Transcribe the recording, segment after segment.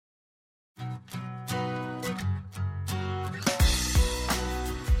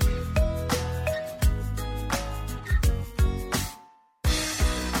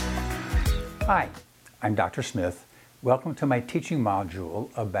Hi, I'm Dr. Smith. Welcome to my teaching module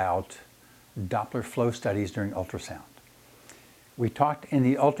about Doppler flow studies during ultrasound. We talked in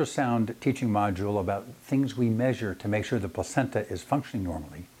the ultrasound teaching module about things we measure to make sure the placenta is functioning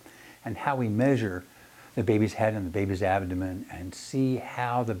normally, and how we measure the baby's head and the baby's abdomen and see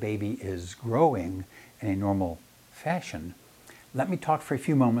how the baby is growing in a normal fashion. Let me talk for a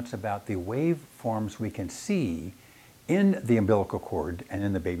few moments about the waveforms we can see in the umbilical cord and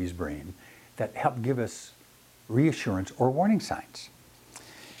in the baby's brain that help give us reassurance or warning signs.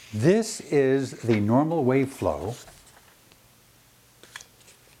 This is the normal wave flow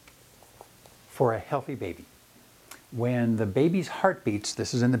for a healthy baby. When the baby's heart beats,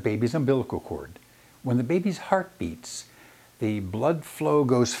 this is in the baby's umbilical cord, when the baby's heart beats, the blood flow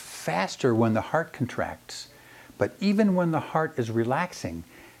goes faster when the heart contracts, but even when the heart is relaxing,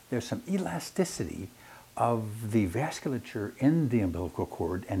 there's some elasticity of the vasculature in the umbilical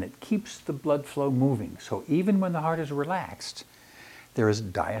cord, and it keeps the blood flow moving. So even when the heart is relaxed, there is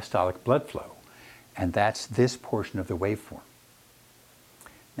diastolic blood flow, and that's this portion of the waveform.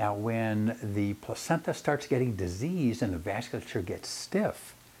 Now, when the placenta starts getting diseased and the vasculature gets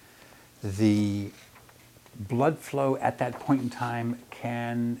stiff, the blood flow at that point in time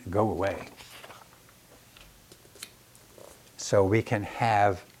can go away. So we can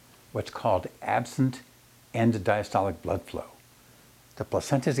have what's called absent end diastolic blood flow. The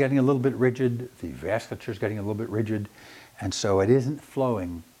placenta is getting a little bit rigid, the vasculature is getting a little bit rigid, and so it isn't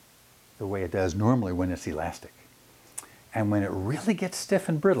flowing the way it does normally when it's elastic. And when it really gets stiff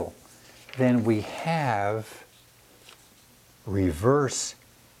and brittle, then we have reverse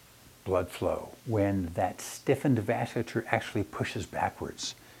blood flow, when that stiffened vasculature actually pushes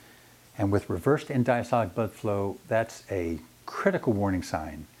backwards. And with reversed end diastolic blood flow, that's a critical warning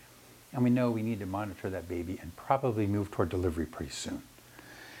sign. And we know we need to monitor that baby and probably move toward delivery pretty soon.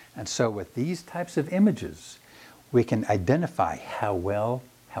 And so with these types of images, we can identify how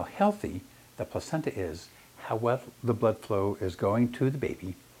healthy the placenta is, how well the blood flow is going to the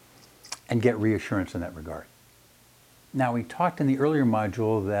baby, and get reassurance in that regard. Now, we talked in the earlier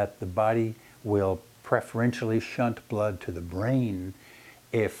module that the body will preferentially shunt blood to the brain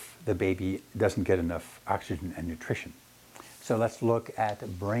if the baby doesn't get enough oxygen and nutrition. So let's look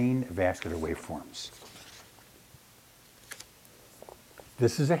at brain vascular waveforms.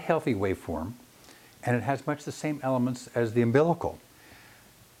 This is a healthy waveform, and it has much the same elements as the umbilical.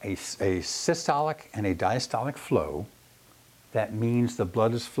 A systolic and a diastolic flow. That means the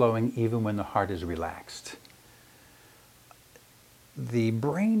blood is flowing even when the heart is relaxed. The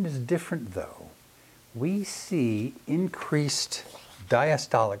brain is different, though. We see increased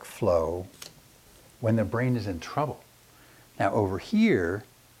diastolic flow when the brain is in trouble. Now over here,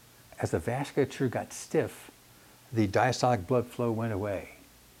 as the vasculature got stiff, the diastolic blood flow went away.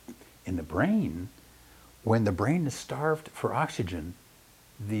 In the brain, when the brain is starved for oxygen,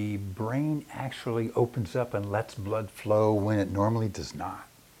 the brain actually opens up and lets blood flow when it normally does not.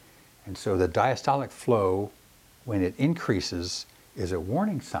 And so the diastolic flow, when it increases, is a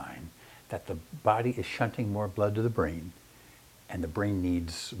warning sign that the body is shunting more blood to the brain, and the brain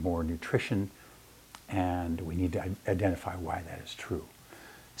needs more nutrition, and we need to identify why that is true.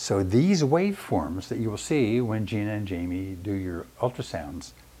 So these waveforms that you will see when Gina and Jamie do your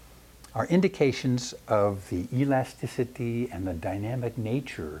ultrasounds are indications of the elasticity and the dynamic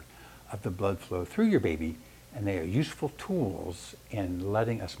nature of the blood flow through your baby, and they are useful tools in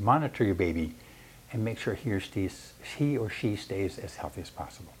letting us monitor your baby and make sure he or she stays as healthy as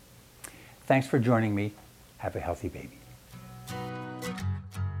possible. Thanks for joining me. Have a healthy baby.